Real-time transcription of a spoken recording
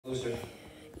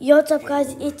Yo, what's up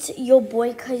guys, it's your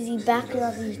boy Cozy back in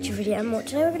another YouTube video, and what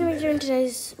today we're going to be doing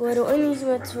today's word, or only using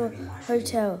words for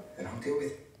hotel.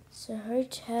 So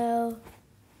hotel,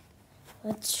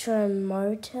 let's try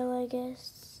motel I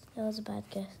guess. That was a bad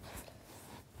guess.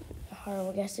 A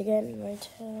horrible guess again.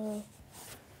 Motel,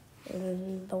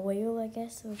 loyal I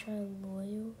guess, we'll try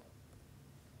loyal.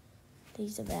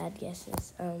 These are bad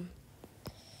guesses.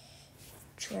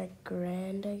 Try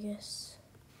grand I guess.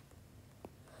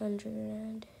 100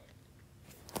 grand.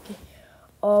 Okay.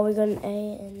 Oh, we got an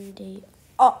A and D.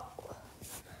 Oh!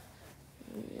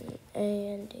 A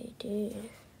and D, D.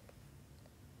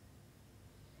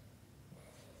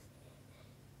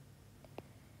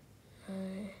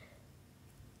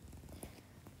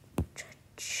 Try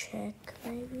check,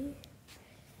 maybe.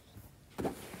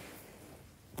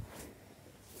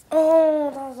 Oh,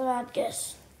 that was a bad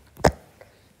guess.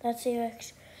 That's the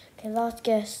X. Okay, last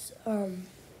guess.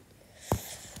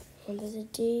 There's a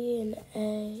D, an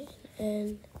A,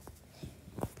 an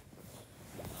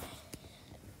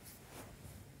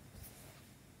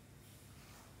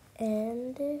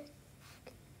N. And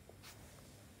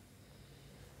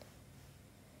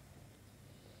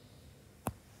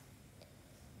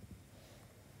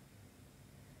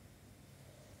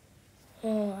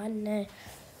oh, I know.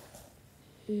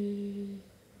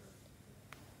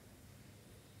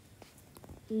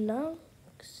 Nux.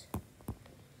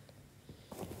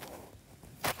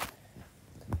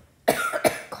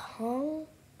 Conk.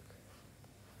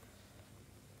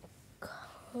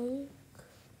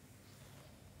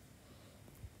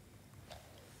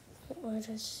 What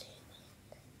is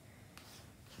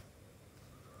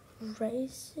it?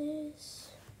 Races.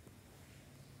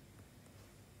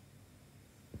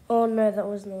 Oh no, that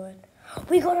wasn't the word.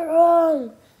 We got it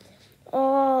wrong.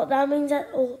 Oh, that means that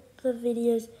all the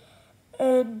videos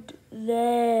end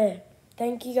there.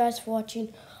 Thank you guys for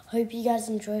watching. Hope you guys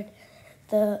enjoyed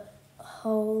the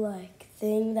whole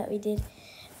thing that we did.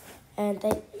 And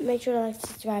make sure to like,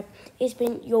 subscribe. It's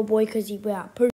been your boy Cozy. We're out.